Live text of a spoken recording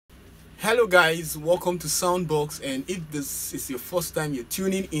Hello guys, welcome to Soundbox, and if this is your first time you're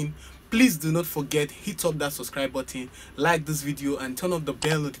tuning in, please do not forget hit up that subscribe button, like this video and turn on the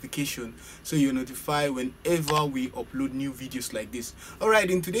bell notification so you're notified whenever we upload new videos like this. Alright,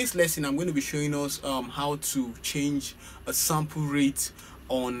 in today's lesson I'm going to be showing us how to change a sample rate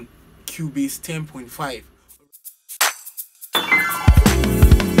on Cubase 10.5.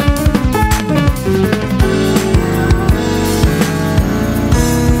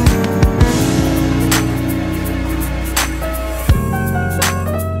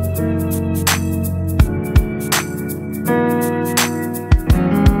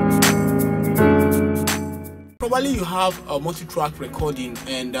 Probably you have a multi-track recording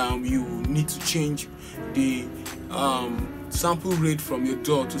and you need to change the sample rate from your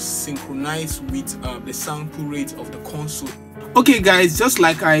DAW to synchronize with the sample rate of the console. Okay guys, just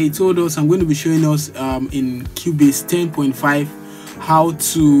like I told us, I'm going to be showing us in Cubase 10.5 how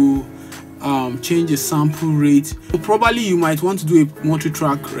to change a sample rate. So probably you might want to do a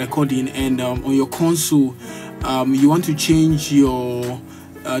multi-track recording and on your console you want to change your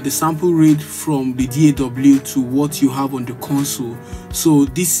the sample rate from the DAW to what you have on the console. So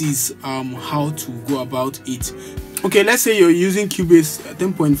this is how to go about it. Okay, let's say you're using Cubase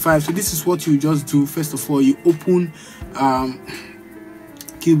 10.5. so this is what you just do. First of all, you open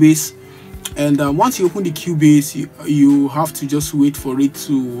Cubase, and once you open the Cubase, you have to just wait for it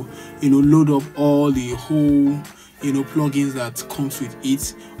to load up all the whole plugins that comes with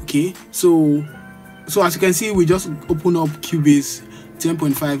it. Okay, so as you can see, we just open up Cubase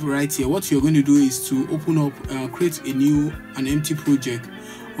 10.5 right here. What you're going to do is to open up, create an empty project.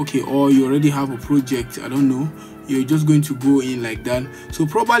 Okay, or you already have a project, I don't know, you're just going to go in like that. So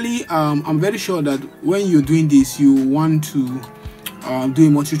probably I'm very sure that when you're doing this, you want to do a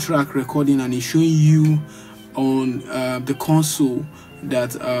multi-track recording, and it's showing you on the console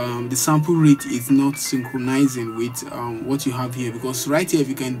that the sample rate is not synchronizing with what you have here, because right here, if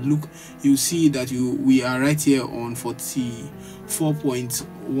you can look, you see that we are right here on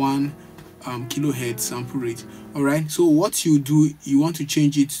 44.1 kilohertz sample rate. All right, so what you do, you want to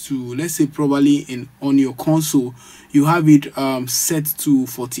change it to, let's say probably on your console you have it set to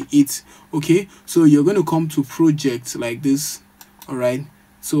 48. Okay, so you're going to come to project like this. All right,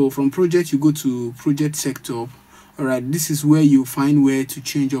 so from project you go to project setup. All right, this is where you find where to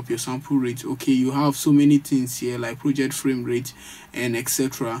change up your sample rate. Okay, you have so many things here like project frame rate and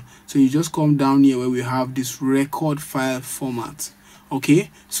etc. So you just come down here where we have this record file format.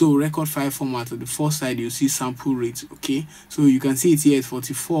 Okay, so record file format, on the first side you see sample rate. Okay, so you can see it here at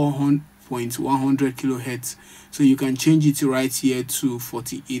 44.100 kilohertz. So you can change it right here to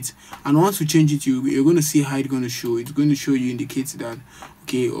 48, and once you change it, you're going to see how it's going to show. It's going to show you, indicate that.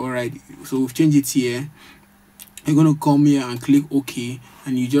 Okay, all right, so we've changed it here. You're going to come here and click OK,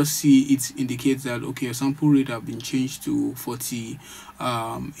 and you just see it indicates that okay, your sample rate have been changed to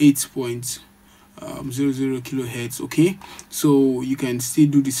 48.00 kilohertz. Okay, so you can still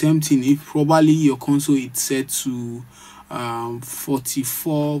do the same thing if probably your console is set to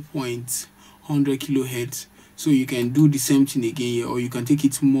 44.100 kilohertz. So you can do the same thing again here, or you can take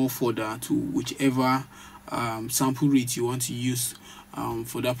it more further to whichever sample rate you want to use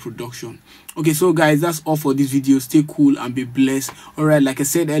for that production. Okay, so guys, that's all for this video. Stay cool and be blessed. All right, like I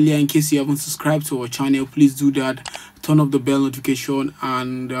said earlier, in case you haven't subscribed to our channel, please do that. Turn off the bell notification,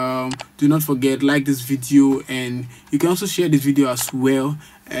 and do not forget, like this video, and you can also share this video as well.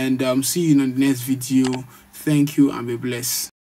 And see you in the next video. Thank you and be blessed.